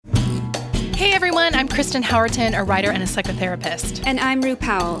Hey everyone, I'm Kristen Howerton, a writer and a psychotherapist. And I'm Rue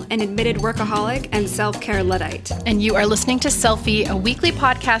Powell, an admitted workaholic and self-care Luddite. And you are listening to Selfie, a weekly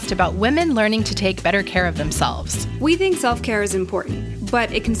podcast about women learning to take better care of themselves. We think self-care is important,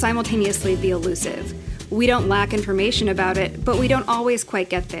 but it can simultaneously be elusive. We don't lack information about it, but we don't always quite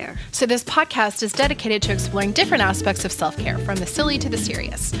get there. So this podcast is dedicated to exploring different aspects of self-care, from the silly to the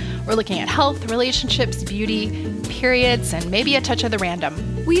serious. We're looking at health, relationships, beauty, periods, and maybe a touch of the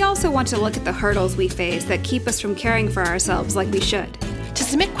random. We also want to look at the hurdles we face that keep us from caring for ourselves like we should. To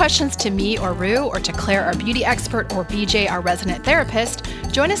submit questions to me or Rue, or to Claire, our beauty expert, or BJ, our resident therapist,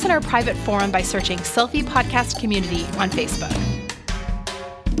 join us in our private forum by searching Selfie Podcast Community on Facebook.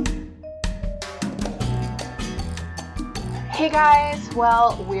 Hey guys,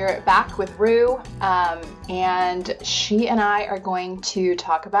 well, we're back with Rue, and she and I are going to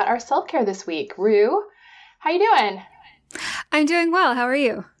talk about our self-care this week. Rue, how you doing? I'm doing well. How are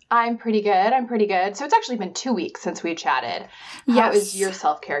you? I'm pretty good. So it's actually been 2 weeks since we chatted. Yes. How is your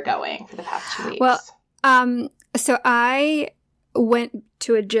self-care going for the past 2 weeks? Well, so I went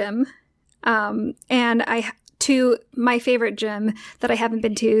to a gym, to my favorite gym that I haven't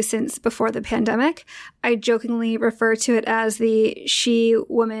been to since before the pandemic. I jokingly refer to it as the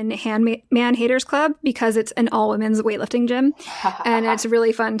She-Woman Man Haters Club because it's an all-women's weightlifting gym. And it's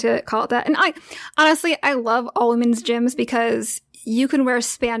really fun to call it that. And I love all-women's gyms because you can wear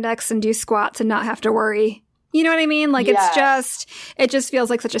spandex and do squats and not have to worry. You know what I mean? Like, Yes. it just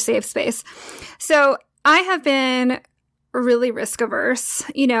feels like such a safe space. So I have been really risk averse.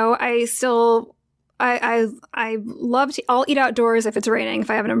 You know, I love to, I'll eat outdoors if it's raining, if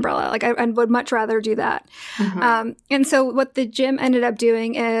I have an umbrella. Like, I would much rather do that. Mm-hmm. And so what the gym ended up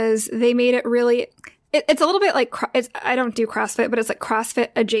doing is they made it really, it's a little bit like, I don't do CrossFit, but it's like CrossFit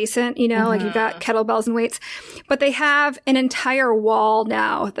adjacent, you know, like you've got kettlebells and weights, but they have an entire wall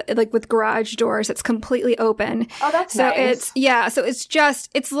now, like with garage doors. It's completely open. Oh, that's nice.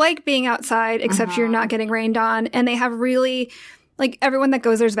 It's like being outside, except you're not getting rained on. And they have really, like, everyone that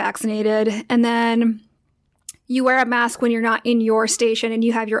goes there is vaccinated. And then you wear a mask when you're not in your station and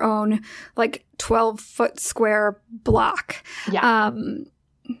you have your own, like, 12-foot square block. Yeah.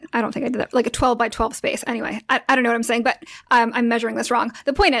 I don't think I did that. Like a 12 by 12 space. Anyway, I don't know what I'm saying, but I'm measuring this wrong.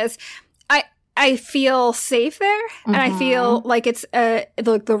 The point is, I feel safe there, and I feel like it's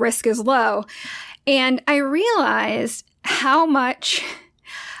the risk is low. And I realized how much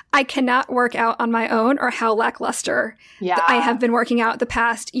I cannot work out on my own, or how lackluster I have been working out the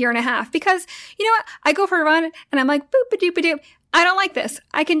past year and a half. Because, you know what? I go for a run and I'm like, boop-a-doop-a-doop. I don't like this.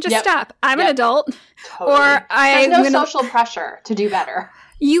 I can just stop. I'm an adult. Totally. Or There's no social pressure to do better.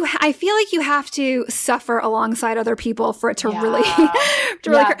 I feel like you have to suffer alongside other people for it to really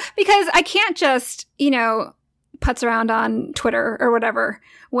because I can't just, putz around on Twitter or whatever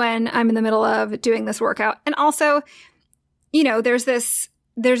when I'm in the middle of doing this workout. And also, there's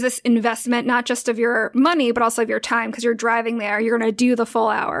this investment, not just of your money, but also of your time, because you're driving there. You're going to do the full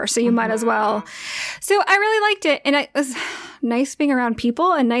hour, so you might as well. So I really liked it. And it was nice being around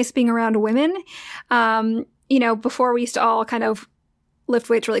people and nice being around women. Before we used to all kind of lift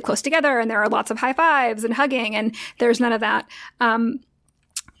weights really close together, and there are lots of high fives and hugging, and there's none of that.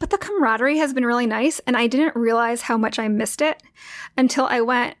 But the camaraderie has been really nice, and I didn't realize how much I missed it until I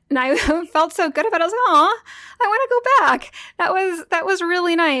went, and I felt so good about it. I was like, "Aw, I want to go back." That was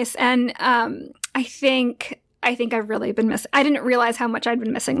really nice, and I think I've really been missing. I didn't realize how much I'd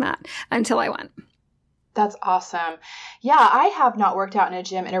been missing that until I went. That's awesome. Yeah, I have not worked out in a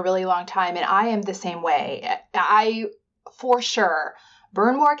gym in a really long time, and I am the same way. I, for sure,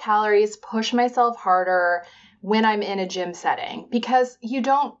 burn more calories, push myself harder when I'm in a gym setting, because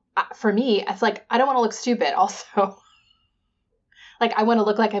for me, it's like, I don't want to look stupid also. Like, I want to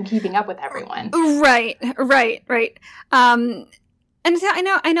look like I'm keeping up with everyone. Right. And I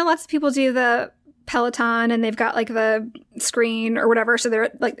know lots of people do the Peloton, and they've got like the screen or whatever. So they're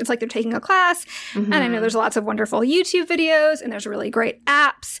like, it's like they're taking a class. And I know there's lots of wonderful YouTube videos, and there's really great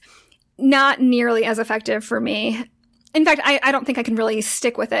apps. Not nearly as effective for me. In fact, I don't think I can really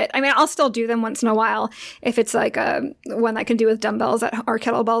stick with it. I mean, I'll still do them once in a while if it's like one I can do with dumbbells or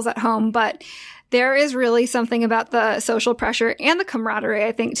kettlebells at home. But there is really something about the social pressure and the camaraderie,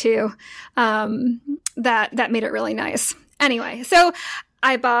 I think, too, that made it really nice. Anyway, so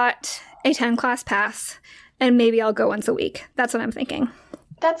I bought a 10-class pass, and maybe I'll go once a week. That's what I'm thinking.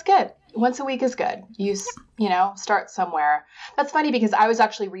 That's good. Once a week is good. You start somewhere. That's funny, because I was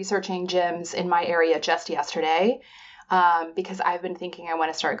actually researching gyms in my area just yesterday. Because I've been thinking I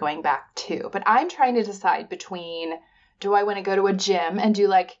want to start going back too. But I'm trying to decide between, do I want to go to a gym and do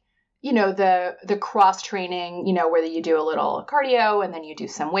like the cross training, where you do a little cardio and then you do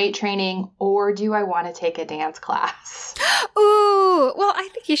some weight training, or do I want to take a dance class? Ooh, well, I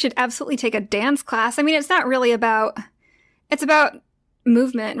think you should absolutely take a dance class. I mean, it's not really it's about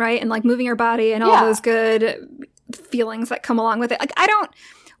movement, right? And like moving your body and all those good feelings that come along with it. Like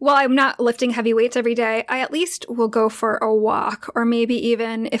while I'm not lifting heavy weights every day, I at least will go for a walk, or maybe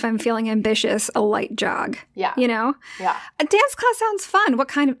even if I'm feeling ambitious, a light jog. Yeah. Yeah. A dance class sounds fun. What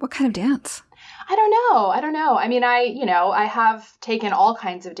kind of dance? I don't know. I mean, I have taken all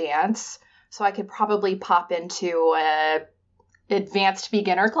kinds of dance, so I could probably pop into a advanced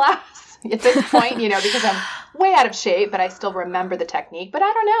beginner class at this point, because I'm way out of shape, but I still remember the technique. But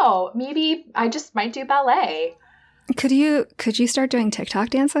I don't know. Maybe I just might do ballet. Could you start doing TikTok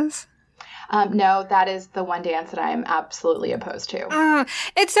dances? No, that is the one dance that I am absolutely opposed to.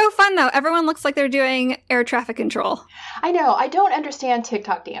 It's so fun, though. Everyone looks like they're doing air traffic control. I know. I don't understand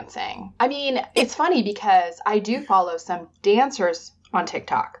TikTok dancing. I mean, it's funny because I do follow some dancers on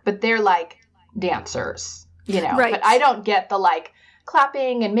TikTok, but they're like dancers, Right. But I don't get the like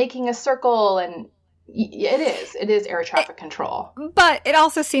clapping and making a circle, and it is air traffic control. But it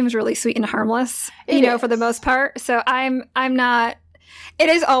also seems really sweet and harmless, for the most part. So I'm not. It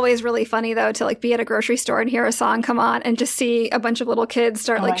is always really funny, though, to like be at a grocery store and hear a song come on and just see a bunch of little kids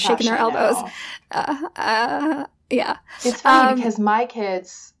start shaking their elbows. Yeah. It's funny because my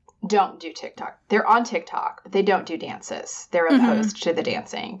kids don't do TikTok. They're on TikTok, but they don't do dances. They're opposed to the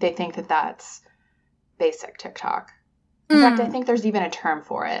dancing. They think that that's basic TikTok. In fact, I think there's even a term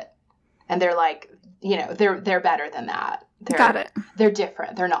for it. And they're like, they're better than that. Got it. They're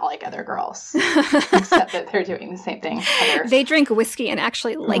different. They're not like other girls, except that they're doing the same thing. They drink whiskey and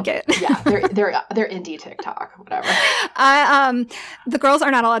actually like it. Yeah, they're indie TikTok, whatever. The girls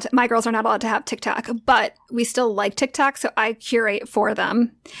are not allowed. My girls are not allowed to have TikTok, but we still like TikTok, so I curate for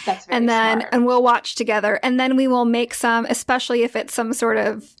them. That's very smart. And we'll watch together, and then we will make some, especially if it's some sort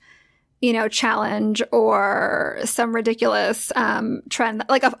of challenge or some ridiculous trend,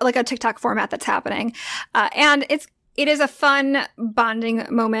 like a TikTok format that's happening, and it is a fun bonding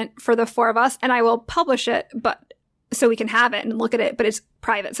moment for the four of us, and I will publish it, but so we can have it and look at it, but it's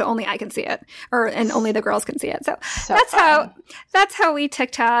private, so only I can see it, and only the girls can see it. So that's how we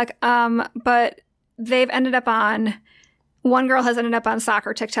TikTok. But they've ended up on. One girl has ended up on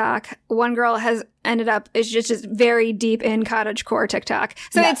soccer TikTok. One girl has ended up is just very deep in cottagecore TikTok.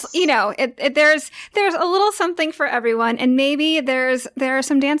 So It's there's a little something for everyone, and maybe there are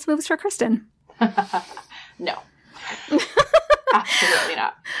some dance moves for Kristen. No. Absolutely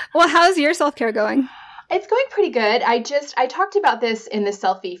not. Well, how's your self-care going? It's going pretty good. I talked about this in the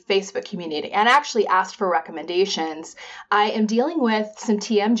Selfie Facebook community and actually asked for recommendations. I am dealing with some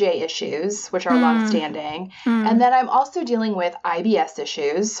TMJ issues, which are longstanding. And then I'm also dealing with IBS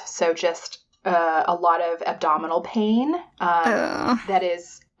issues. So just a lot of abdominal pain that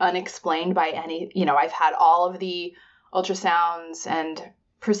is unexplained by any, I've had all of the ultrasounds and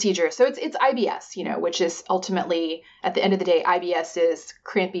procedure. So it's IBS, which is ultimately, at the end of the day, IBS is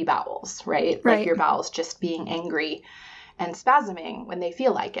crampy bowels, right? Like your bowels just being angry and spasming when they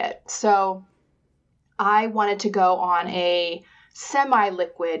feel like it. So I wanted to go on a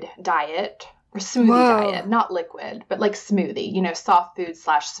semi-liquid diet or smoothie diet, not liquid, but like smoothie, soft food /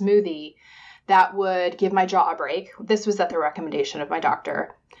 smoothie that would give my jaw a break. This was at the recommendation of my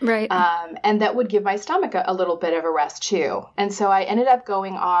doctor. Right. And that would give my stomach a little bit of a rest too. And so I ended up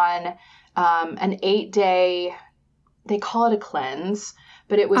going on an 8-day, they call it a cleanse,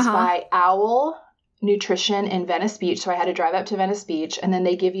 but it was by Owl Nutrition in Venice Beach. So I had to drive up to Venice Beach, and then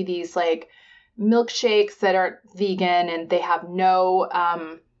they give you these like milkshakes that are vegan, and they have no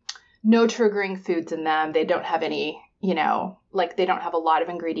triggering foods in them. They don't have any, they don't have a lot of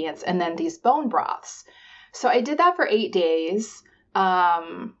ingredients, and then these bone broths. So I did that for 8 days.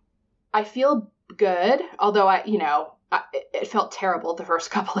 I feel good, although it felt terrible the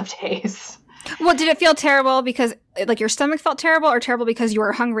first couple of days. Well, did it feel terrible because like your stomach felt terrible, or terrible because you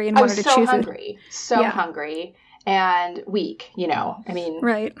were hungry and wanted to chew food? Hungry and weak, I mean,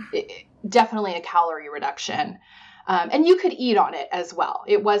 right. Definitely a calorie reduction. And you could eat on it as well.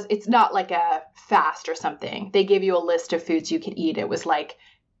 It's not like a fast or something. They gave you a list of foods you could eat. It was like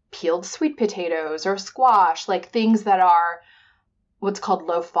peeled sweet potatoes or squash, like things that are what's called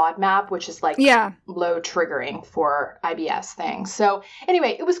low FODMAP, which is like low triggering for IBS things. So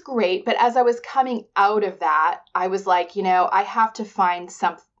anyway, it was great. But as I was coming out of that, I was like, I have to find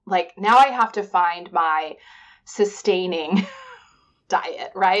now I have to find my sustaining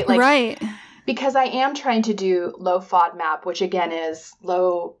diet, right? Right. Because I am trying to do low FODMAP, which again is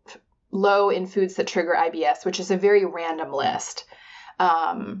low in foods that trigger IBS, which is a very random list.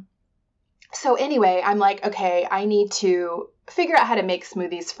 So anyway, I'm like, okay, I need to figure out how to make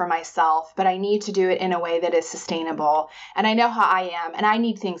smoothies for myself, but I need to do it in a way that is sustainable. And I know how I am, and I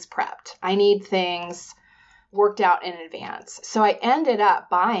need things prepped. I need things worked out in advance. So I ended up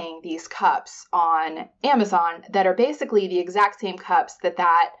buying these cups on Amazon that are basically the exact same cups that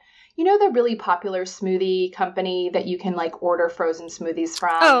the really popular smoothie company that you can like order frozen smoothies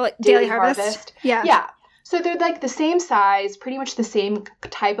from. Oh, like Daily Harvest? Yeah. Yeah. So they're like the same size, pretty much the same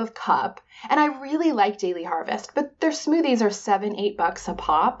type of cup. And I really like Daily Harvest, but their smoothies are $7-8 a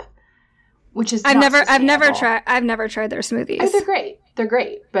pop, which is I've never tried their smoothies. Oh, they're great. They're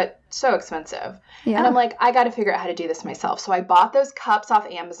great, but so expensive. Yeah. And I'm like, I got to figure out how to do this myself. So I bought those cups off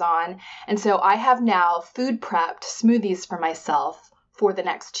Amazon. And so I have now food prepped smoothies for myself for the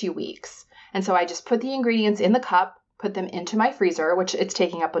next 2 weeks. And so I just put the ingredients in the cup, put them into my freezer, which it's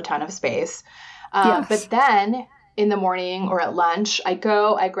taking up a ton of space. Yes. But then in the morning or at lunch, I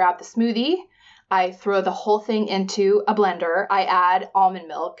grab the smoothie, I throw the whole thing into a blender, I add almond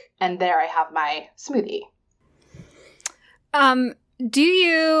milk, and there I have my smoothie. Do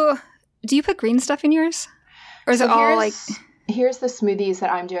you put green stuff in yours? Or is it all like... Here's the smoothies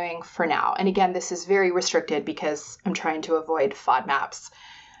that I'm doing for now. And again, this is very restricted because I'm trying to avoid FODMAPs.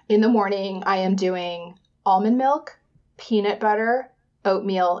 In the morning, I am doing almond milk, peanut butter,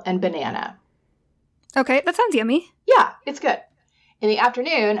 oatmeal, and banana. Okay, that sounds yummy. Yeah, it's good. In the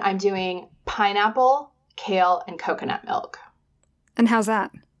afternoon, I'm doing pineapple, kale, and coconut milk. And how's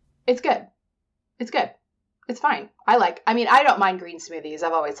that? It's good. It's good. It's fine. I don't mind green smoothies.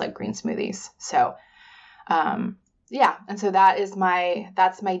 I've always liked green smoothies. So, yeah. And so that's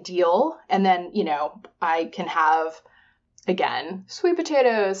my deal. And then, I can have, again, sweet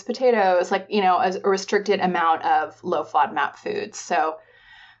potatoes, like, a restricted amount of low FODMAP foods. So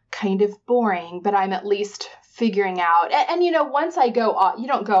kind of boring, but I'm at least figuring out. And once I go on, you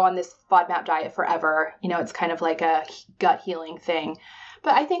don't go on this FODMAP diet forever. It's kind of like a gut healing thing.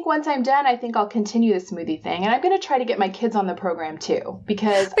 But I think once I'm done, I think I'll continue the smoothie thing. And I'm going to try to get my kids on the program too,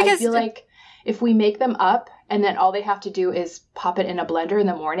 because I feel like if we make them up and then all they have to do is pop it in a blender in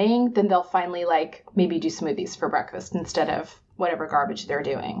the morning, then they'll finally maybe do smoothies for breakfast instead of whatever garbage they're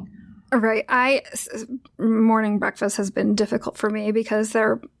doing. Right. Morning breakfast has been difficult for me because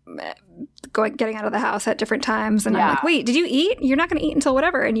they're getting out of the house at different times. And I'm like, wait, did you eat? You're not going to eat until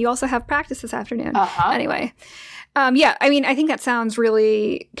whatever. And you also have practice this afternoon. Anyway. Yeah. I mean, I think that sounds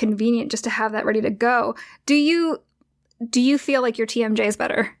really convenient just to have that ready to go. Do you feel like your TMJ is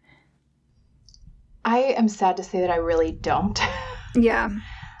better? I am sad to say that I really don't. Yeah.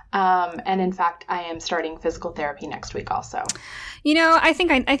 And in fact, I am starting physical therapy next week also. I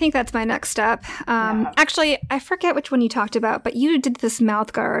think that's my next step. Actually, I forget which one you talked about, but you did this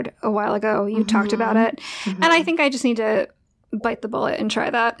mouth guard a while ago. You talked about it. Mm-hmm. And I think I just need to bite the bullet and try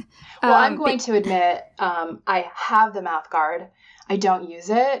that. Well, I'm going to admit, I have the mouth guard. I don't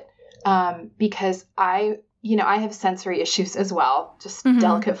use it, because I have sensory issues as well. Just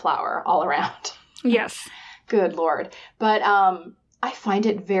delicate flower all around. Yes. Good Lord. But, I find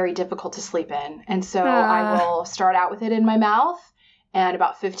it very difficult to sleep in. And so I will start out with it in my mouth. And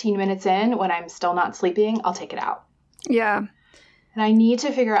about 15 minutes in, when I'm still not sleeping, I'll take it out. Yeah. And I need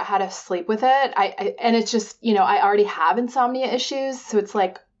to figure out how to sleep with it. And it's just, I already have insomnia issues. So it's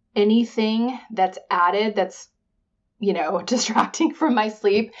like anything that's added that's, distracting from my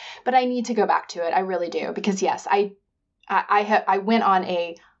sleep. But I need to go back to it. I really do. Because yes, I went on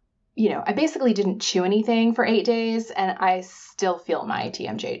I basically didn't chew anything for 8 days, and I still feel my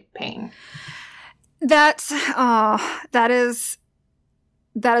TMJ pain. That is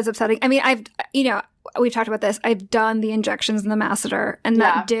upsetting. I mean, we've talked about this. I've done the injections in the masseter, and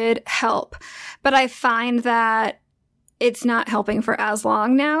that did help. But I find that it's not helping for as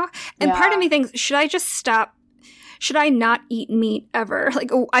long now. And part of me thinks, should I just stop? Should I not eat meat ever?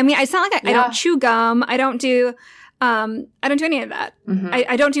 It's not like I don't chew gum. I don't do any of that. Mm-hmm.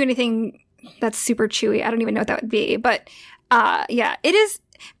 I don't do anything that's super chewy. I don't even know what that would be. But it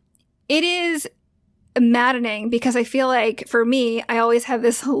is maddening because I feel like for me, I always have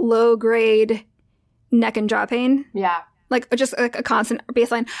this low grade neck and jaw pain. Yeah. Like just like a constant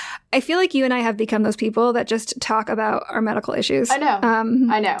baseline. I feel like you and I have become those people that just talk about our medical issues. I know.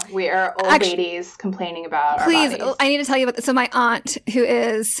 I know. We are old ladies complaining about our bodies. Please, I need to tell you about this. So my aunt, who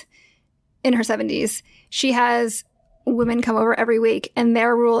is in her 70s, she has women come over every week, and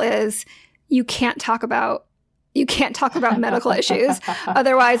their rule is you can't talk about medical issues.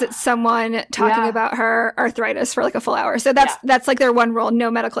 Otherwise, it's someone talking about her arthritis for like a full hour. So that's like their one rule: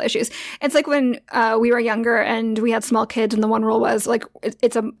 no medical issues. It's like when we were younger and we had small kids, and the one rule was like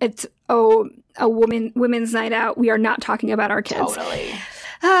it's a women's night out. We are not talking about our kids. Totally.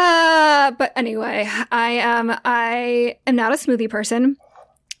 But anyway, I am not a smoothie person.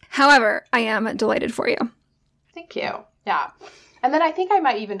 However, I am delighted for you. Thank you. Yeah. And then I think I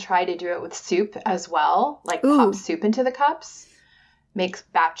might even try to do it with soup as well, like pop soup into the cups. Make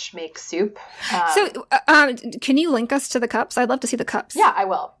soup. Can you link us to the cups? I'd love to see the cups. Yeah, I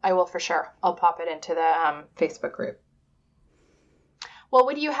will. I will for sure. I'll pop it into the Facebook group. Well,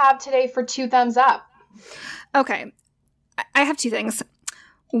 what do you have today for 2 thumbs up? Okay. I have 2 things.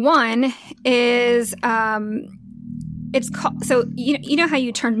 One is it's called, so you know how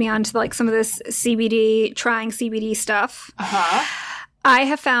you turned me on to like some of this trying CBD stuff? Uh-huh. I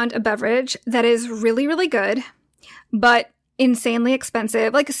have found a beverage that is really, really good, but insanely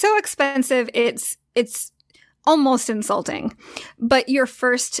expensive. Like so expensive it's almost insulting. But your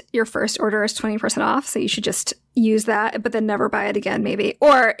first order is 20% off, so you should just use that, but then never buy it again maybe.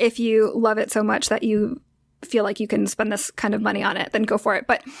 Or if you love it so much that you feel like you can spend this kind of money on it, then go for it.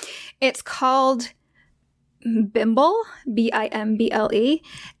 But it's called Bimble, Bimble,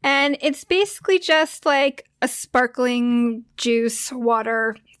 and it's basically just like a sparkling juice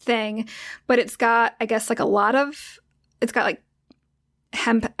water thing, but it's got, I guess, like it's got like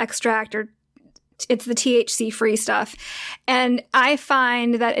hemp extract, or it's the THC free stuff. And I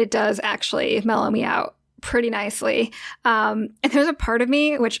find that it does actually mellow me out pretty nicely. And there's a part of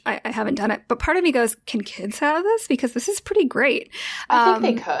me, which I haven't done it, but part of me goes, can kids have this? Because this is pretty great. I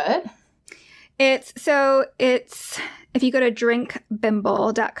think they could. It's if you go to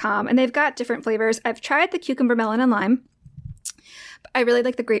drinkbimble.com, and they've got different flavors. I've tried the cucumber, melon, and lime. I really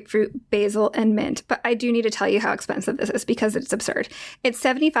like the grapefruit, basil, and mint, but I do need to tell you how expensive this is because it's absurd. It's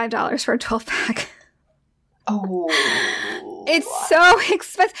 $75 for a 12-pack. Oh. It's so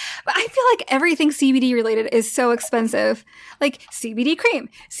expensive. But I feel like everything CBD related is so expensive. Like CBD cream,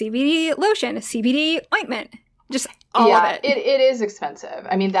 CBD lotion, CBD ointment, just all of it. It is expensive.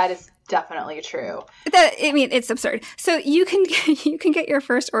 I mean, that is definitely true. It's absurd. So you can get your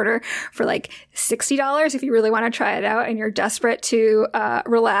first order for like $60 if you really want to try it out and you're desperate to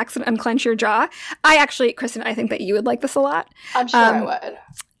relax and unclench your jaw. Kristen, I think that you would like this a lot. I'm sure I would.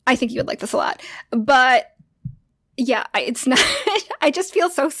 I think you would like this a lot. But yeah, it's not. I just feel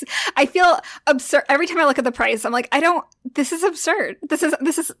I feel absurd every time I look at the price. I'm like, this is absurd. This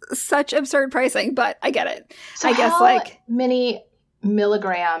is such absurd pricing, but I get it. So I guess how many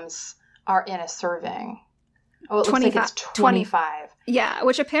milligrams are in a serving? Oh, it 25, looks like it's 25. Yeah,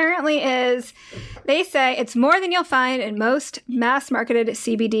 which apparently is, they say it's more than you'll find in most mass-marketed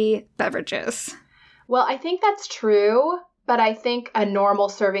CBD beverages. Well, I think that's true, but I think a normal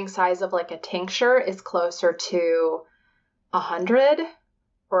serving size of like a tincture is closer to 100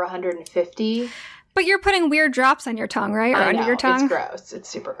 or 150. But you're putting weird drops on your tongue, right? Or under your tongue? It's gross. It's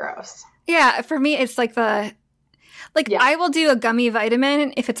super gross. Yeah, for me, it's like I will do a gummy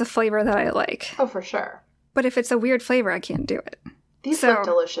vitamin if it's a flavor that I like. Oh, for sure. But if it's a weird flavor, I can't do it. These look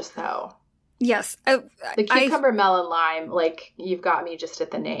delicious, though. Yes. The cucumber, melon, lime, like, you've got me just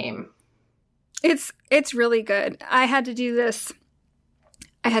at the name. It's really good. I had to do this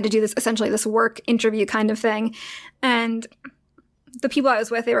essentially this work interview kind of thing, and the people I was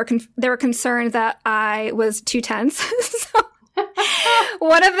with, they were concerned that I was too tense. So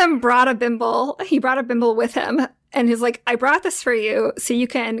one of them brought a Bimble. He brought a Bimble with him, and he's like, "I brought this for you so you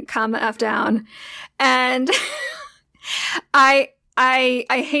can calm the F down." And I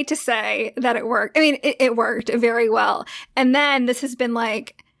hate to say that it worked. I mean, it worked very well. And then this has been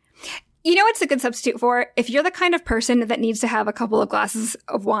like, you know what's a good substitute for? If you're the kind of person that needs to have a couple of glasses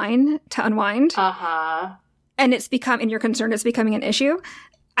of wine to unwind, and you're concerned it's becoming an issue,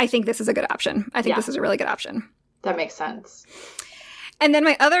 I think this is a good option. I think this is a really good option. That makes sense. And then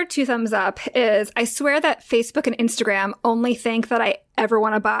my other 2 thumbs up is, I swear that Facebook and Instagram only think that I ever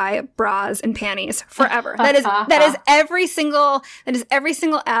want to buy bras and panties forever. That is every single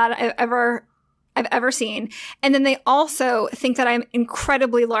ad I've ever seen. And then they also think that I'm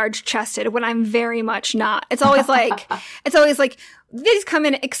incredibly large chested when I'm very much not. It's always like these come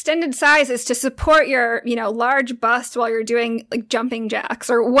in extended sizes to support your, large bust while you're doing like jumping jacks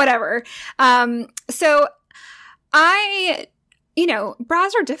or whatever. So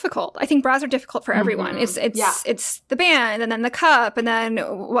bras are difficult. I think bras are difficult for everyone. It's the band and then the cup and then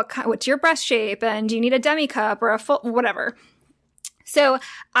what's your breast shape and do you need a demi cup or a full, whatever. So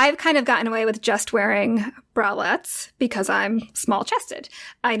I've kind of gotten away with just wearing bralettes because I'm small chested.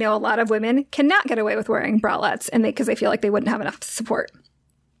 I know a lot of women cannot get away with wearing bralettes because they feel like they wouldn't have enough support.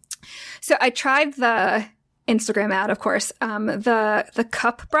 So I tried the Instagram ad, of course, the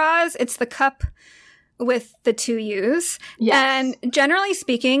cup bras. It's the cup with the 2 U's. Yes. And generally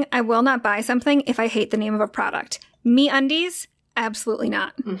speaking, I will not buy something if I hate the name of a product. MeUndies, Absolutely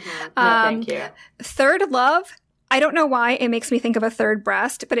not. Mm-hmm. No, thank you. Third Love. I don't know why it makes me think of a third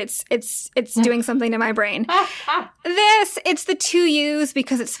breast, but it's doing something to my brain. It's the 2 U's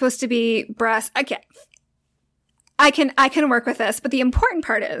because it's supposed to be breast. Okay. I can work with this, but the important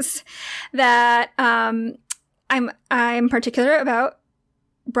part is that I'm particular about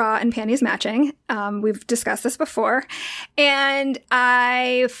bra and panties matching. We've discussed this before, and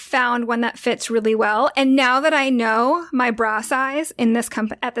I found one that fits really well. And now that I know my bra size in this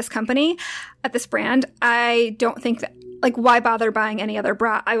at this company, at this brand, I don't think that, like, why bother buying any other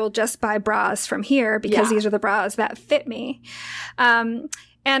bra? I will just buy bras from here because these are the bras that fit me. And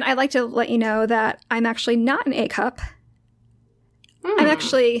I'd like to let you know that I'm actually not an A cup. I'm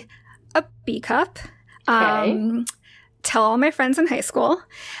actually a B cup. Okay. Tell all my friends in high school.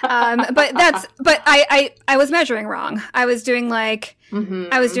 But I was measuring wrong. I was doing like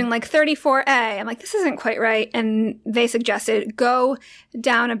 34A. I'm like, this isn't quite right. And they suggested go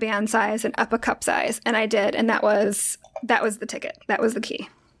down a band size and up a cup size. And I did. And that was the ticket. That was the key.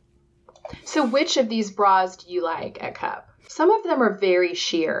 So which of these bras do you like at Cup? Some of them are very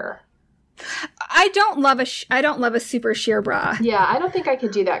sheer. I don't love a super sheer bra. Yeah, I don't think I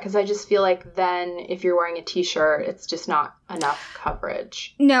could do that because I just feel like then if you're wearing a t-shirt, it's just not enough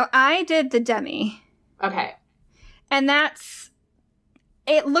coverage. No, I did the demi. Okay. And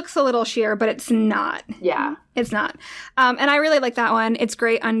it looks a little sheer, but it's not. Yeah. It's not. And I really like that one. It's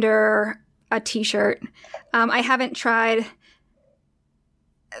great under a t-shirt. I haven't tried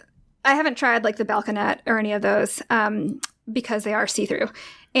like the Balconette or any of those because they are see-through.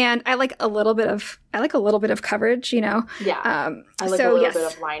 And I like a little bit of coverage, you know. Yeah. I like a little bit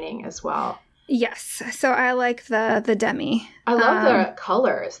of lining as well. Yes. So I like the demi. I love the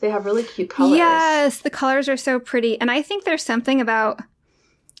colors. They have really cute colors. Yes, the colors are so pretty. And I think there's something about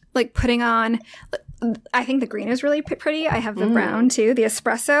like putting on, I think the green is really pretty. I have the brown too, the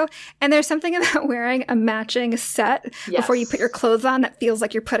espresso. And there's something about wearing a matching set before you put your clothes on that feels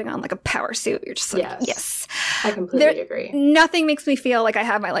like you're putting on like a power suit. You're just like, yes. I completely agree. Nothing makes me feel like I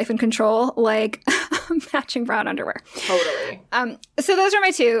have my life in control like matching brown underwear. Totally. So those are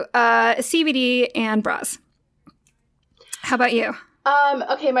my two, CBD and bras. How about you?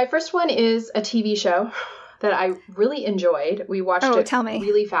 Okay, my first one is a TV show that I really enjoyed. We watched it tell me.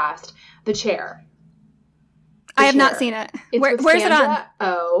 Really fast. The Chair. I have not seen it. Where's it on?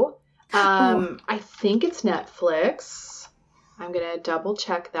 I think it's Netflix. I'm going to double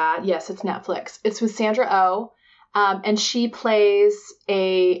check that. Yes, it's Netflix. It's with Sandra Oh, and she plays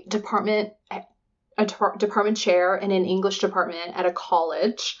a department chair in an English department at a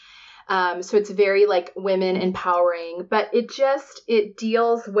college. So it's very like women empowering, but it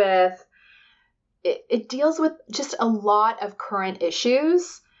deals with just a lot of current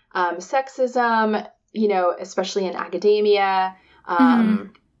issues, sexism, you know, especially in academia,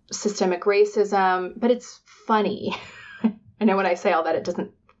 systemic racism, but it's funny. I know when I say all that, it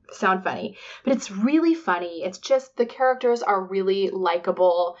doesn't sound funny, but it's really funny. It's just the characters are really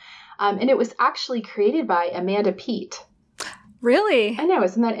likable. And it was actually created by Amanda Peet. Really? I know.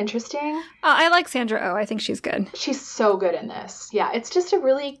 Isn't that interesting? I like Sandra Oh. I think she's good. She's so good in this. Yeah. It's just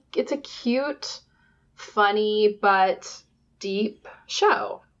it's a cute, funny, but deep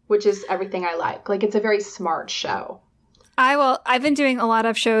show, which is everything I like. Like, it's a very smart show. I've been doing a lot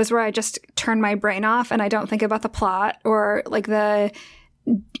of shows where I just turn my brain off and I don't think about the plot or like the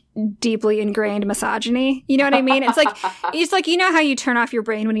deeply ingrained misogyny. You know what I mean? It's like, you know how you turn off your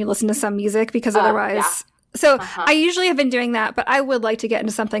brain when you listen to some music because otherwise. Yeah. So I usually have been doing that, but I would like to get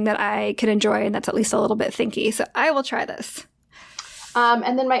into something that I can enjoy and that's at least a little bit thinky. So I will try this.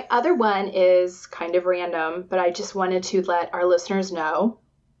 And then my other one is kind of random, but I just wanted to let our listeners know.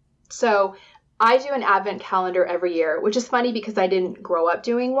 So I do an advent calendar every year, which is funny because I didn't grow up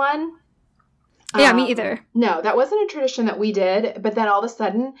doing one. Yeah, me either. No, that wasn't a tradition that we did. But then all of a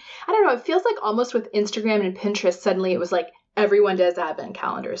sudden, I don't know, it feels like almost with Instagram and Pinterest, suddenly it was like everyone does advent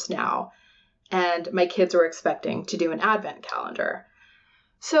calendars now. And my kids were expecting to do an advent calendar.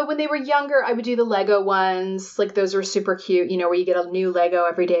 So when they were younger, I would do the Lego ones. Like, those were super cute, you know, where you get a new Lego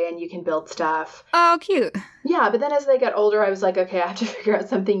every day and you can build stuff. Oh, cute. Yeah, but then as they got older, I was like, okay, I have to figure out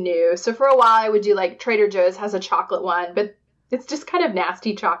something new. So for a while, I would do, like, Trader Joe's has a chocolate one, but it's just kind of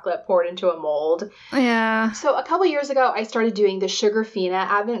nasty chocolate poured into a mold. Yeah. So a couple years ago, I started doing the Sugarfina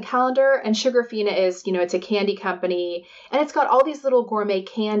advent calendar. And Sugarfina is, you know, it's a candy company. And it's got all these little gourmet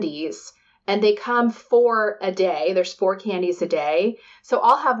candies. And they come for a day. There's 4 candies a day. So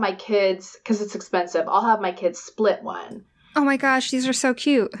I'll have my kids, because it's expensive, I'll have my kids split one. Oh my gosh, these are so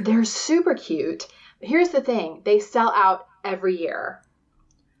cute. They're super cute. But here's the thing. They sell out every year.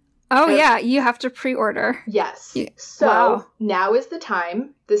 Oh, yeah. You have to pre-order. Yes. So now is the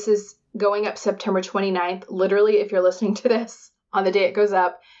time. This is going up September 29th. Literally, if you're listening to this on the day it goes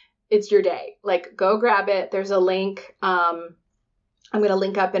up, it's your day. Like, go grab it. There's a link. I'm going to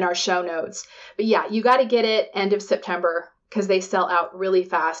link up in our show notes. But yeah, you got to get it end of September because they sell out really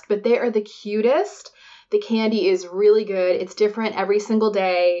fast. But they are the cutest. The candy is really good. It's different every single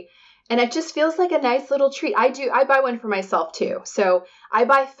day. And it just feels like a nice little treat. I buy one for myself too. So I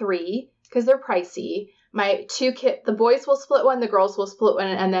buy 3 because they're pricey. My 2 the boys will split one, the girls will split one,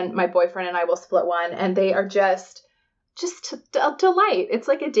 and then my boyfriend and I will split one. And they are just a delight. It's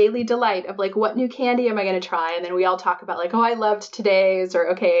like a daily delight of like, what new candy am I going to try? And then we all talk about like, oh, I loved today's, or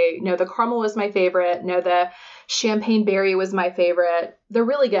okay, no, the caramel was my favorite. No, the champagne berry was my favorite. They're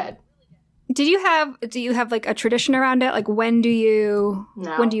really good. Do you have like a tradition around it? Like when do you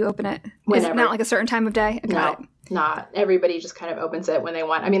open it? Whenever. Is it not like a certain time of day? No, not. Everybody just kind of opens it when they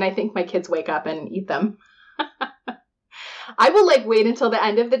want. I mean, I think my kids wake up and eat them. I will like wait until the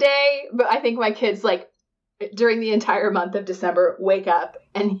end of the day, but I think my kids like during the entire month of December wake up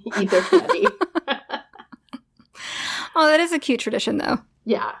and eat their candy. Oh, that is a cute tradition though.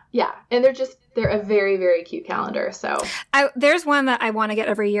 Yeah. And they're a very, very cute calendar. So there's one that I want to get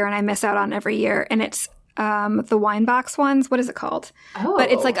every year and I miss out on every year. And it's the wine box ones. What is it called? Oh.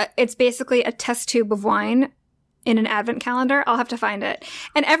 But it's like it's basically a test tube of wine in an advent calendar. I'll have to find it.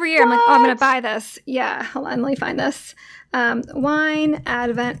 And every year I'm like, oh, I'm going to buy this. Yeah. Hold on. Let me find this. Wine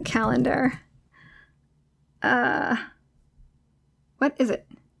advent calendar. What is it?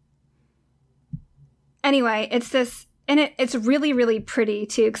 Anyway, it's this. And it's really, really pretty,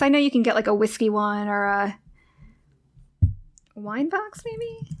 too, because I know you can get, like, a whiskey one or a wine box,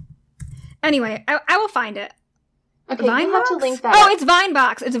 maybe? Anyway, I will find it. Okay, Vine you have to link that. Oh, it's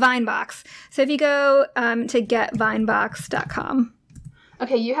Vinebox. It's Vinebox. So if you go to getvinebox.com.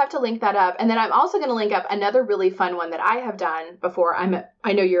 Okay, you have to link that up. And then I'm also going to link up another really fun one that I have done before.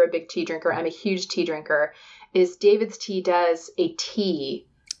 I know you're a big tea drinker. I'm a huge tea drinker. Is David's Tea does a tea.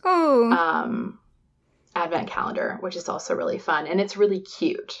 Oh. Advent calendar, which is also really fun. And it's really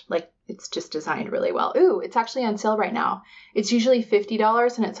cute. Like, it's just designed really well. Ooh, it's actually on sale right now. It's usually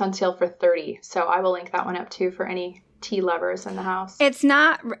 $50 and it's on sale for $30. So I will link that one up too for any tea lovers in the house. It's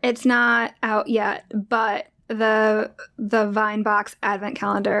not out yet, but the Vinebox Advent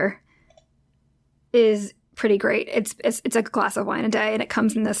calendar is pretty great. It's a glass of wine a day and it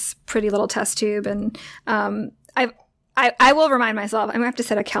comes in this pretty little test tube. And I will remind myself. I'm going to have to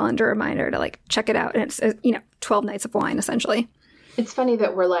set a calendar reminder to like check it out. And it's 12 nights of wine essentially. It's funny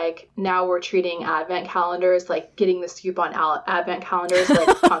that we're treating Advent calendars like getting the scoop on Advent calendars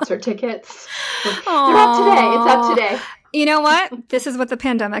like concert tickets. They're up today. It's up today. You know what? This is what the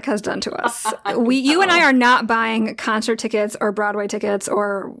pandemic has done to us. You and I are not buying concert tickets or Broadway tickets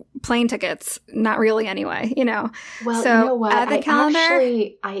or plane tickets. Not really anyway, Well, so, you know what?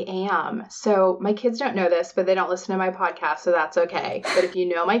 I am. So my kids don't know this, but they don't listen to my podcast, so that's okay. But if you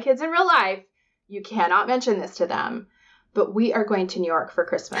know my kids in real life, you cannot mention this to them. But we are going to New York for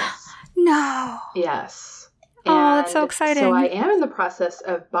Christmas. No. Yes. Oh, that's so exciting. So I am in the process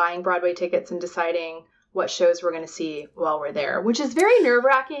of buying Broadway tickets and deciding what shows we're going to see while we're there, which is very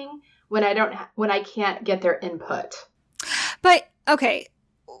nerve-wracking when I can't get their input. But okay,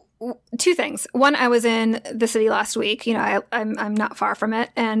 2 things. One, I was in the city last week. I'm not far from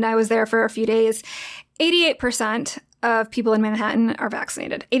it, and I was there for a few days. 88% of people in Manhattan are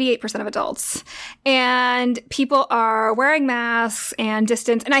vaccinated. 88% of adults, and people are wearing masks and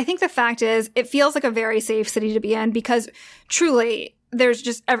distance. And I think the fact is, it feels like a very safe city to be in because truly, there's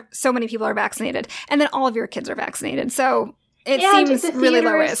just so many people are vaccinated, and then all of your kids are vaccinated. So it seems really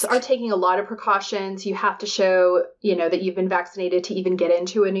low risk. Are taking a lot of precautions. You have to show, that you've been vaccinated to even get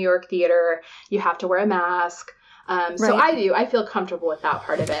into a New York theater. You have to wear a mask. So I feel comfortable with that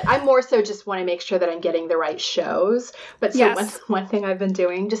part of it. I more so just want to make sure that I'm getting the right shows. But so yes. one thing I've been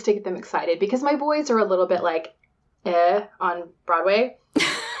doing just to get them excited, because my boys are a little bit like, on Broadway.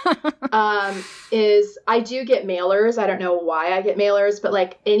 Is I do get mailers. I don't know why I get mailers, but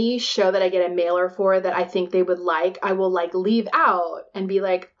like any show that I get a mailer for that I think they would like, I will like leave out and be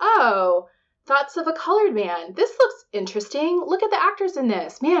like, oh, Thoughts of a Colored Man. This looks interesting. Look at the actors in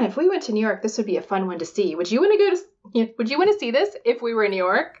this. Man, if we went to New York, this would be a fun one to see. Would you want to see this if we were in New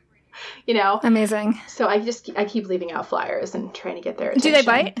York? Amazing. So I keep leaving out flyers and trying to get their attention. Do they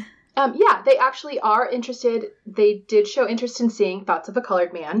bite? Yeah, they actually are interested. They did show interest in seeing Thoughts of a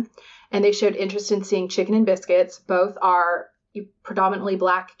Colored Man, and they showed interest in seeing Chicken and Biscuits. Both are predominantly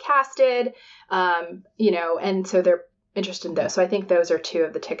Black casted, and so they're interested in those. So I think those are 2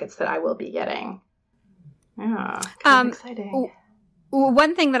 of the tickets that I will be getting. Yeah, kind of exciting.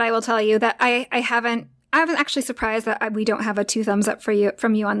 one thing that I will tell you that I haven't actually surprised that we don't have a 2 thumbs up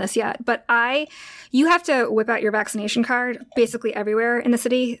from you on this yet. But you have to whip out your vaccination card basically everywhere in the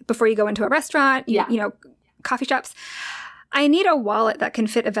city before you go into a restaurant, you know, coffee shops. I need a wallet that can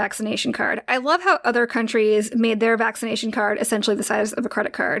fit a vaccination card. I love how other countries made their vaccination card essentially the size of a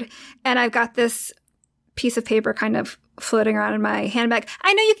credit card. And I've got this piece of paper kind of floating around in my handbag.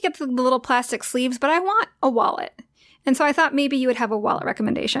 I know you can get the little plastic sleeves, but I want a wallet. And so I thought maybe you would have a wallet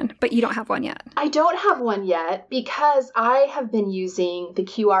recommendation, but you don't have one yet. I don't have one yet because I have been using the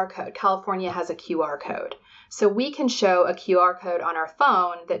QR code. California has a QR code. So we can show a QR code on our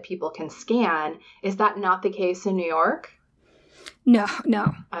phone that people can scan. Is that not the case in New York? No.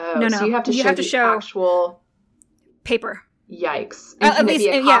 Oh, no. So you have to show actual paper. Yikes. And can it be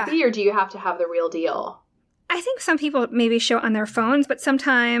a copy or do you have to have the real deal? I think some people maybe show it on their phones, but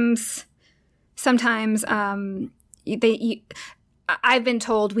sometimes I've been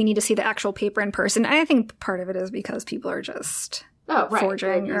told we need to see the actual paper in person. And I think part of it is because people are just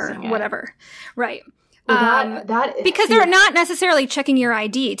forging or whatever. Right. Well, because they're not necessarily checking your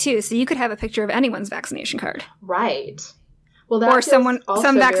ID too. So you could have a picture of anyone's vaccination card. Right. Well, or some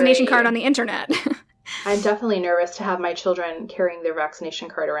vaccination card on the internet. I'm definitely nervous to have my children carrying their vaccination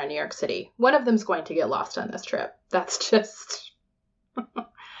card around New York City. One of them's going to get lost on this trip. That's just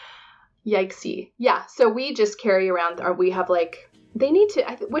yikesy. Yeah, so we just carry around, or we have I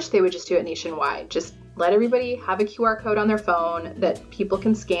wish they would just do it nationwide. Just let everybody have a QR code on their phone that people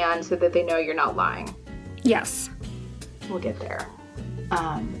can scan so that they know you're not lying. Yes. We'll get there.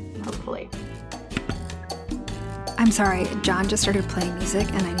 Hopefully. I'm sorry, John just started playing music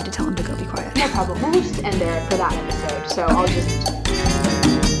and I need to tell him to go be quiet. No problem. We'll just end there for that episode. So I'll just...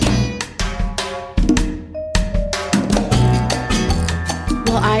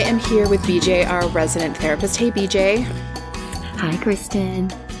 Well, I am here with BJ, our resident therapist. Hey, BJ. Hi, Kristen.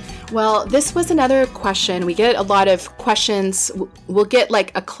 Well, this was another question. We get a lot of questions. We'll get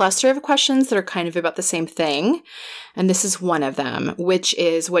like a cluster of questions that are kind of about the same thing. And this is one of them, which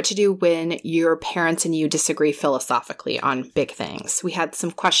is what to do when your parents and you disagree philosophically on big things. We had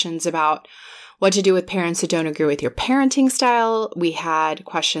some questions about what to do with parents who don't agree with your parenting style. We had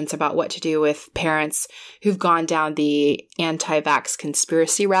questions about what to do with parents who've gone down the anti-vax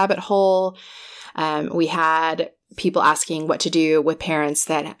conspiracy rabbit hole. We had people asking what to do with parents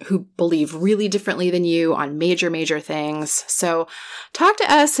who believe really differently than you on major things. So talk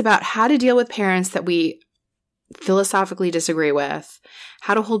to us about how to deal with parents that we philosophically disagree with,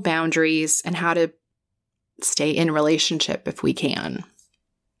 how to hold boundaries, and how to stay in relationship if we can.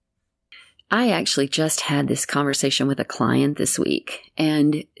 I actually just had this conversation with a client this week,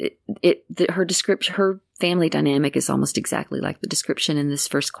 and her family dynamic is almost exactly like the description in this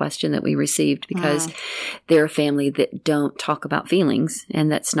first question that we received, because they're a family that don't talk about feelings, and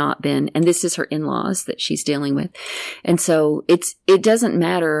and this is her in-laws that she's dealing with. And so it doesn't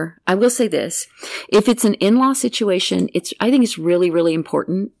matter. I will say this, if it's an in-law situation, I think it's really, really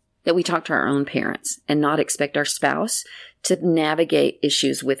important that we talk to our own parents and not expect our spouse to navigate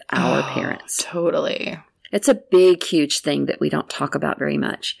issues with our parents. Totally. It's a big, huge thing that we don't talk about very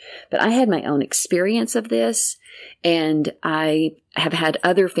much. But I had my own experience of this, and I have had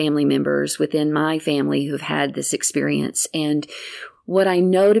other family members within my family who've had this experience. And what I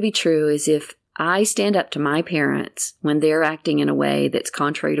know to be true is if I stand up to my parents when they're acting in a way that's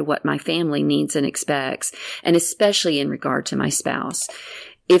contrary to what my family needs and expects, and especially in regard to my spouse,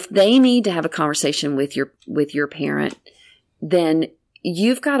 if they need to have a conversation with your parent, then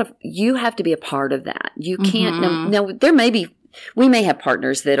you have to be a part of that. You can't, now we may have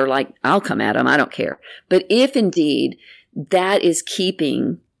partners that are like, I'll come at them, I don't care. But if indeed that is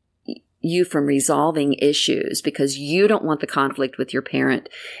keeping you from resolving issues because you don't want the conflict with your parent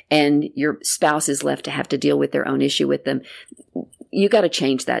and your spouse is left to have to deal with their own issue with them, you got to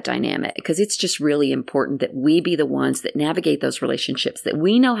change that dynamic, because it's just really important that we be the ones that navigate those relationships, that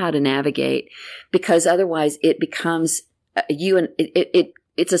we know how to navigate, because otherwise it becomes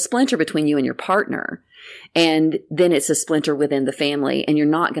it's a splinter between you and your partner, and then it's a splinter within the family, and you're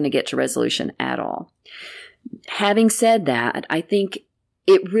not going to get to resolution at all. Having said that, I think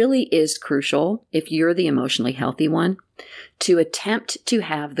it really is crucial, if you're the emotionally healthy one, to attempt to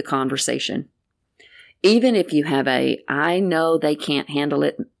have the conversation. Even if you have I know they can't handle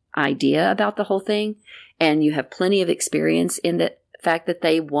it idea about the whole thing, and you have plenty of experience in the fact that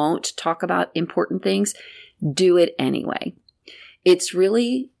they won't talk about important things, do it anyway. It's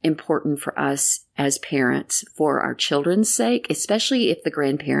really important for us as parents, for our children's sake, especially if the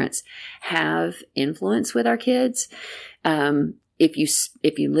grandparents have influence with our kids. If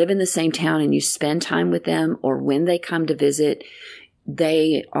you live in the same town and you spend time with them, or when they come to visit,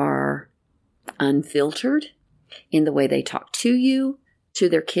 they are unfiltered in the way they talk to you,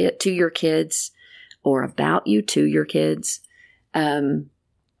 to your kids, or about you to your kids. Any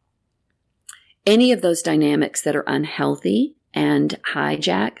of those dynamics that are unhealthy and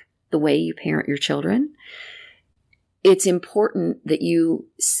hijack the way you parent your children, it's important that you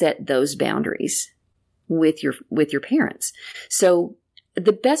set those boundaries with your parents. So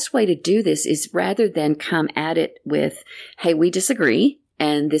the best way to do this is, rather than come at it with, hey, we disagree,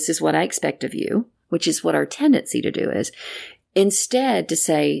 and this is what I expect of you, which is what our tendency to do is, instead to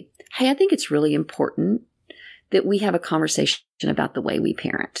say, hey, I think it's really important that we have a conversation about the way we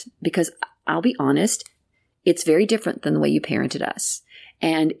parent, because I'll be honest, it's very different than the way you parented us.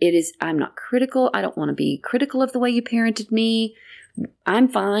 And I'm not critical. I don't want to be critical of the way you parented me. I'm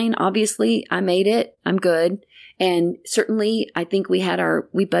fine. Obviously, I made it. I'm good. And certainly, I think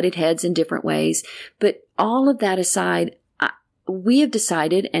we butted heads in different ways. But all of that aside, we have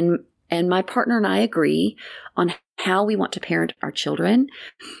decided, and my partner and I agree on how we want to parent our children.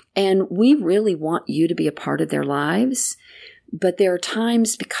 And we really want you to be a part of their lives. But there are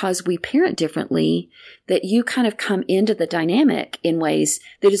times, because we parent differently, that you kind of come into the dynamic in ways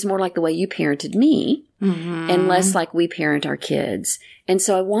that is more like the way you parented me, and less like we parent our kids. And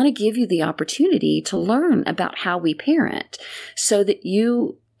so I want to give you the opportunity to learn about how we parent, so that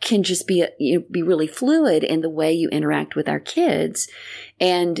you can just be really fluid in the way you interact with our kids,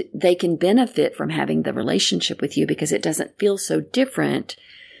 and they can benefit from having the relationship with you, because it doesn't feel so different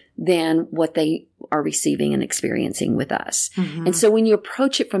than what they are receiving and experiencing with us. And so when you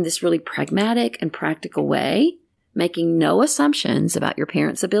approach it from this really pragmatic and practical way, making no assumptions about your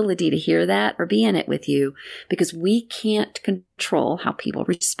parents' ability to hear that or be in it with you, because we can't control how people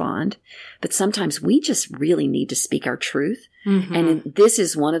respond, but sometimes we just really need to speak our truth. And this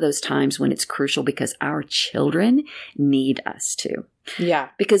is one of those times when it's crucial, because our children need us to. Yeah.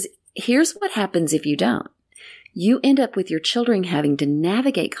 Because here's what happens if you don't. You end up with your children having to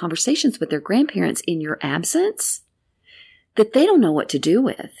navigate conversations with their grandparents in your absence that they don't know what to do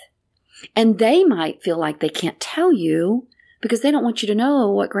with. And they might feel like they can't tell you because they don't want you to know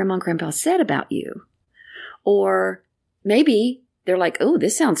what grandma and grandpa said about you. Or maybe they're like, oh,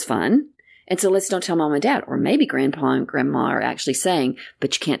 this sounds fun, and so let's don't tell mom and dad. Or maybe grandpa and grandma are actually saying,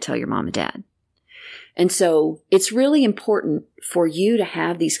 but you can't tell your mom and dad. And so it's really important for you to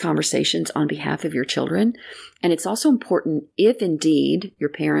have these conversations on behalf of your children. And it's also important, if indeed your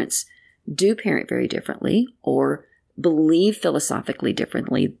parents do parent very differently or believe philosophically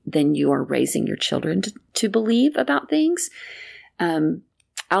differently than you are raising your children to believe about things.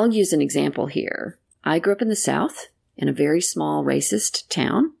 I'll use an example here. I grew up in the South in a very small racist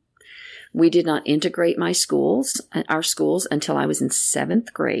town. We did not integrate our schools until I was in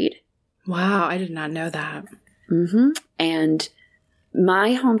 7th grade. Wow, I did not know that. And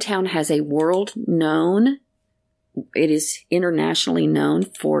my hometown has a it is internationally known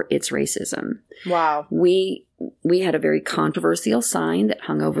for its racism. Wow. We had a very controversial sign that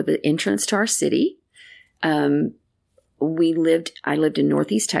hung over the entrance to our city. I lived in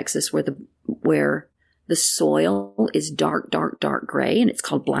Northeast Texas, where the soil is dark gray, and it's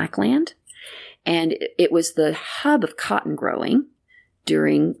called Blackland. And it was the hub of cotton growing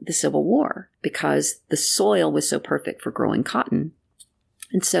during the Civil War, because the soil was so perfect for growing cotton.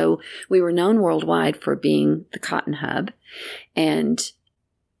 And so we were known worldwide for being the cotton hub and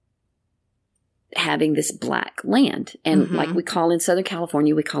having this black land. And like we call in Southern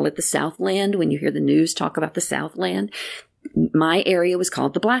California, we call it the Southland. When you hear the news talk about the Southland, my area was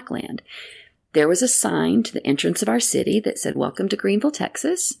called the Blackland. There was a sign to the entrance of our city that said, "Welcome to Greenville,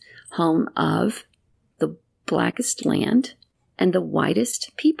 Texas, home of the blackest land and the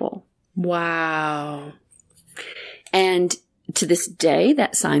whitest people." Wow. And to this day,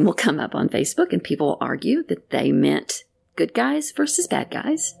 that sign will come up on Facebook, and people will argue that they meant good guys versus bad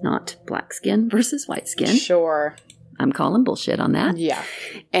guys, not black skin versus white skin. Sure. I'm calling bullshit on that. Yeah.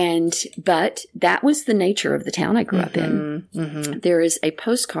 But that was the nature of the town I grew up in. There is a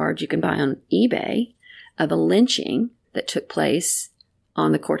postcard you can buy on eBay of a lynching that took place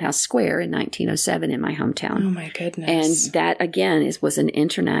on the courthouse square in 1907 in my hometown. Oh my goodness. And that, again, was an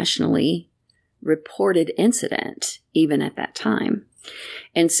internationally reported incident, even at that time.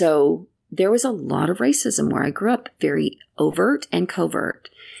 And so there was a lot of racism where I grew up, very overt and covert.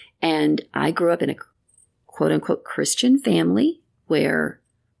 And I grew up in a quote-unquote Christian family where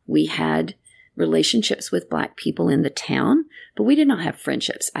we had relationships with Black people in the town, but we did not have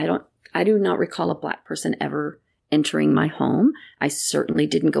friendships. I do not recall a Black person ever entering my home. I certainly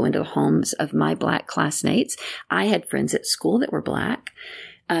didn't go into the homes of my Black classmates. I had friends at school that were Black.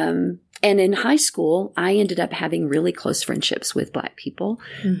 And in high school, I ended up having really close friendships with Black people,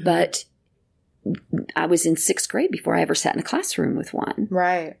 but I was in 6th grade before I ever sat in a classroom with one.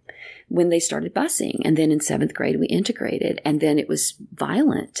 Right. When they started busing. And then in 7th grade, we integrated. And then it was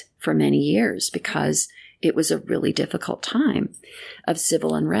violent for many years because it was a really difficult time of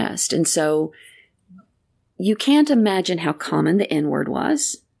civil unrest. And so you can't imagine how common the N-word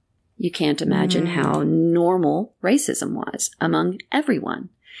was. You can't imagine how normal racism was among everyone.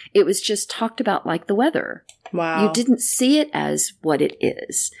 It was just talked about like the weather. Wow. You didn't see it as what it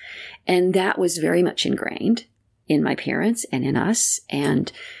is. And that was very much ingrained in my parents and in us.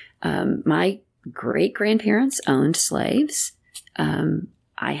 And my great-grandparents owned slaves.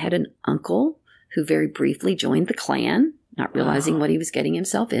 I had an uncle who very briefly joined the Klan, not realizing what he was getting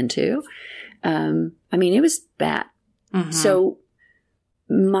himself into. I mean, it was bad. So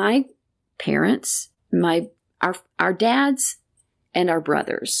my parents, our dads and our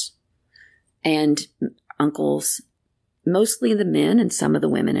brothers and uncles, mostly the men and some of the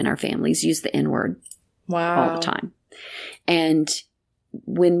women in our families use the N-word all the time. And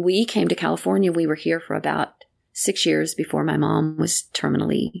when we came to California, we were here for about 6 years before my mom was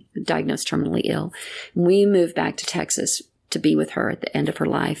diagnosed terminally ill. We moved back to Texas to be with her at the end of her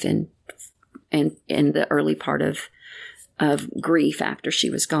life and in the early part of grief after she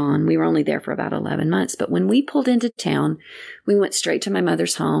was gone. We were only there for about 11 months. But when we pulled into town, we went straight to my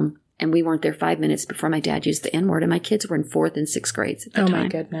mother's home, and we weren't there 5 minutes before my dad used the N-word, and my kids were in 4th and 6th grades at the time. Oh, my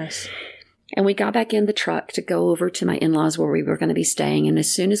goodness. And we got back in the truck to go over to my in-laws where we were going to be staying. And as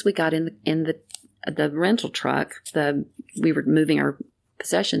soon as we got in the rental truck, we were moving our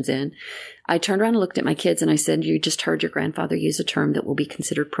possessions in, I turned around and looked at my kids and I said, you just heard your grandfather use a term that will be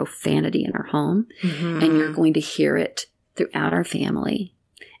considered profanity in our home. And you're going to hear it throughout our family,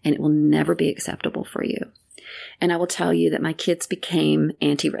 and it will never be acceptable for you. And I will tell you that my kids became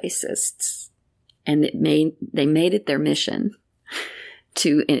anti-racists, and they made it their mission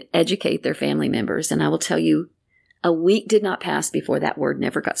to educate their family members. And I will tell you, a week did not pass before that word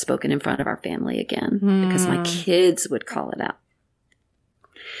never got spoken in front of our family again, because my kids would call it out.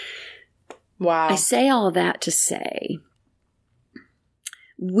 Wow. I say all that to say,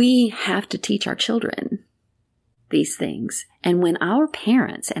 we have to teach our children these things. And when our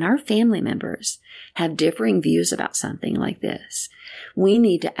parents and our family members have differing views about something like this, we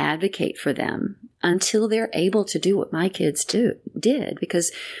need to advocate for them until they're able to do what my kids did,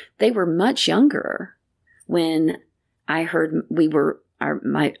 because they were much younger when I heard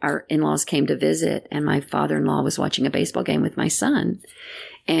our in-laws came to visit, and my father-in-law was watching a baseball game with my son,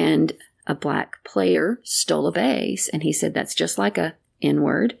 and a Black player stole a base, and he said, that's just like a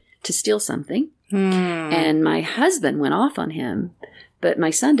N-word to steal something. And my husband went off on him, but my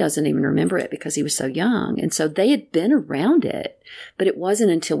son doesn't even remember it because he was so young. And so they had been around it, but it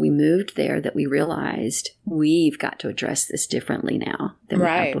wasn't until we moved there that we realized we've got to address this differently now than we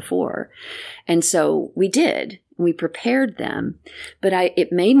had before. And so we did. We prepared them, but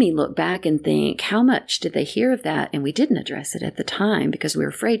it made me look back and think, how much did they hear of that? And we didn't address it at the time because we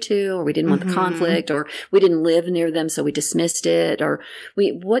were afraid to, or we didn't want the conflict, or we didn't live near them, so we dismissed it, or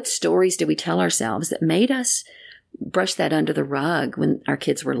what stories did we tell ourselves that made us brush that under the rug when our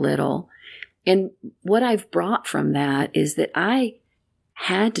kids were little? And what I've brought from that is that I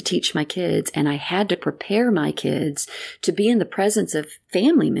had to teach my kids, and I had to prepare my kids to be in the presence of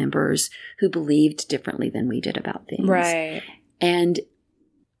family members who believed differently than we did about things. Right. And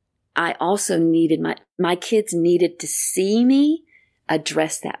I also needed my kids needed to see me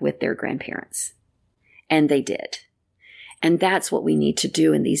address that with their grandparents. And they did. And that's what we need to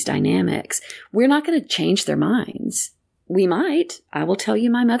do in these dynamics. We're not going to change their minds. We might. I will tell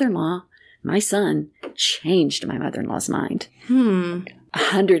you, my son changed my mother-in-law's mind.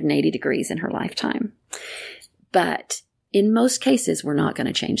 180 degrees in her lifetime. But in most cases, we're not going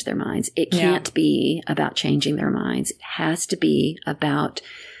to change their minds. It can't be about changing their minds. It has to be about,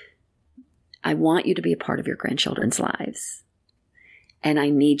 I want you to be a part of your grandchildren's lives. And I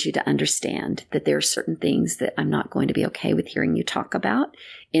need you to understand that there are certain things that I'm not going to be okay with hearing you talk about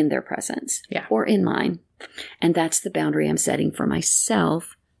in their presence or in mine. And that's the boundary I'm setting for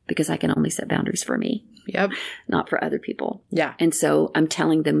myself, because I can only set boundaries for me. Yep. Not for other people. Yeah. And so I'm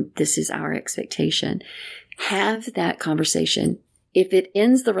telling them this is our expectation. Have that conversation. If it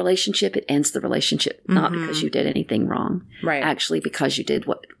ends the relationship, it ends the relationship, not because you did anything wrong. Right. Actually, because you did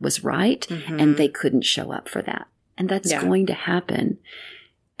what was right, and they couldn't show up for that. And that's going to happen.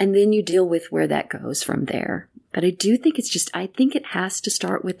 And then you deal with where that goes from there. But I do think I think it has to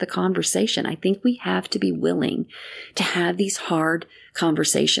start with the conversation. I think we have to be willing to have these hard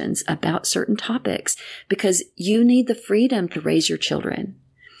conversations about certain topics, because you need the freedom to raise your children.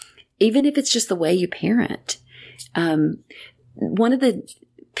 even if it's just the way you parent. One of the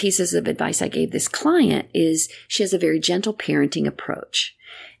pieces of advice I gave this client is she has a very gentle parenting approach.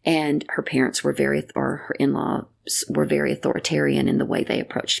 And her parents were her in-laws were very authoritarian in the way they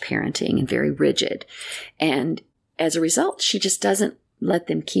approached parenting and very rigid. And as a result, she just doesn't let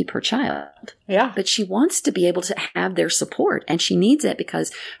them keep her child. Yeah. But she wants to be able to have their support, and she needs it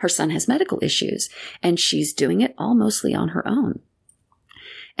because her son has medical issues, and she's doing it all mostly on her own.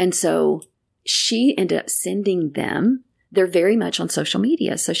 And so she ended up sending them, they're very much on social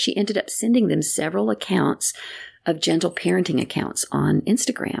media, so she ended up sending them several accounts of gentle parenting accounts on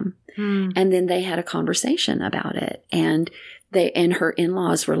Instagram. And then they had a conversation about it. And her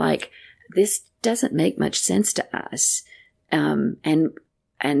in-laws were like, this doesn't make much sense to us. And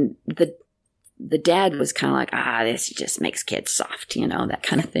the dad was kind of like, this just makes kids soft, that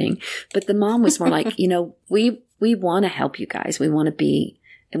kind of thing. But the mom was more like, we want to help you guys. We want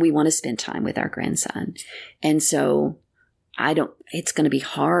to spend time with our grandson. And so it's going to be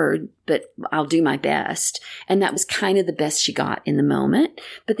hard, but I'll do my best. And that was kind of the best she got in the moment.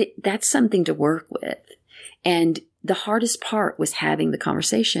 But that's something to work with. And the hardest part was having the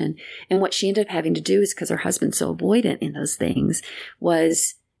conversation. And what she ended up having to do is, because her husband's so avoidant in those things,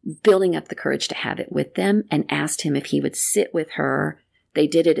 was building up the courage to have it with them, and asked him if he would sit with her. They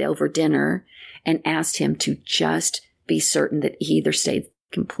did it over dinner, and asked him to just be certain that he either stayed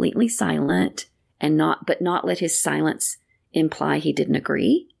completely silent and not let his silence imply he didn't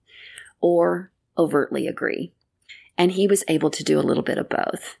agree, or overtly agree. And he was able to do a little bit of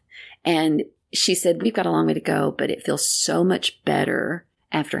both. And she said, we've got a long way to go, but it feels so much better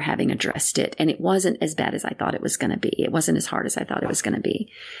after having addressed it. And it wasn't as bad as I thought it was going to be. It wasn't as hard as I thought it was going to be.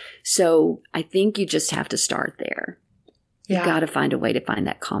 So I think you just have to start there. Yeah. You've got to find a way to find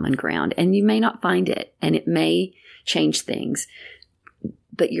that common ground. And you may not find it, and it may change things,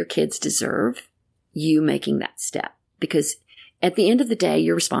 but your kids deserve you making that step. Because at the end of the day,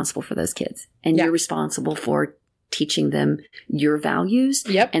 you're responsible for those kids, and you're responsible for teaching them your values,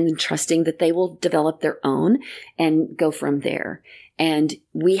 and then trusting that they will develop their own and go from there. And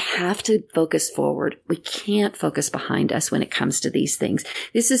we have to focus forward. We can't focus behind us when it comes to these things.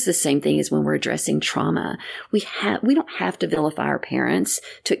 This is the same thing as when we're addressing trauma. We don't have to vilify our parents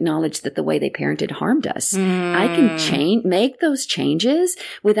to acknowledge that the way they parented harmed us. I can make those changes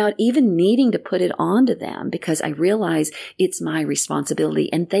without even needing to put it onto them, because I realize it's my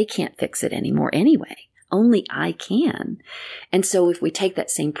responsibility and they can't fix it anymore anyway. Only I can. And so if we take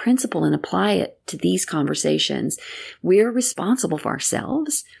that same principle and apply it to these conversations, we're responsible for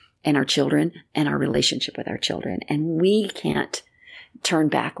ourselves and our children and our relationship with our children. And we can't turn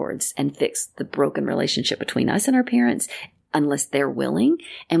backwards and fix the broken relationship between us and our parents unless they're willing,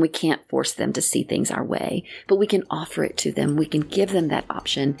 and we can't force them to see things our way, but we can offer it to them. We can give them that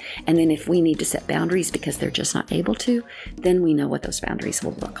option. And then if we need to set boundaries because they're just not able to, then we know what those boundaries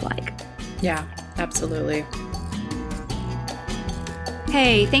will look like. Yeah, absolutely.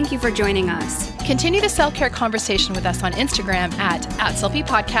 Hey, thank you for joining us. Continue the self-care conversation with us on Instagram at Selfie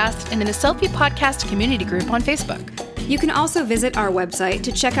Podcast, and in the Selfie Podcast community group on Facebook. You can also visit our website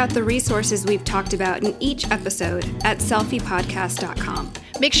to check out the resources we've talked about in each episode at selfiepodcast.com.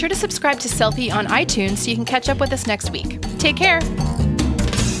 Make sure to subscribe to Selfie on iTunes so you can catch up with us next week. Take care.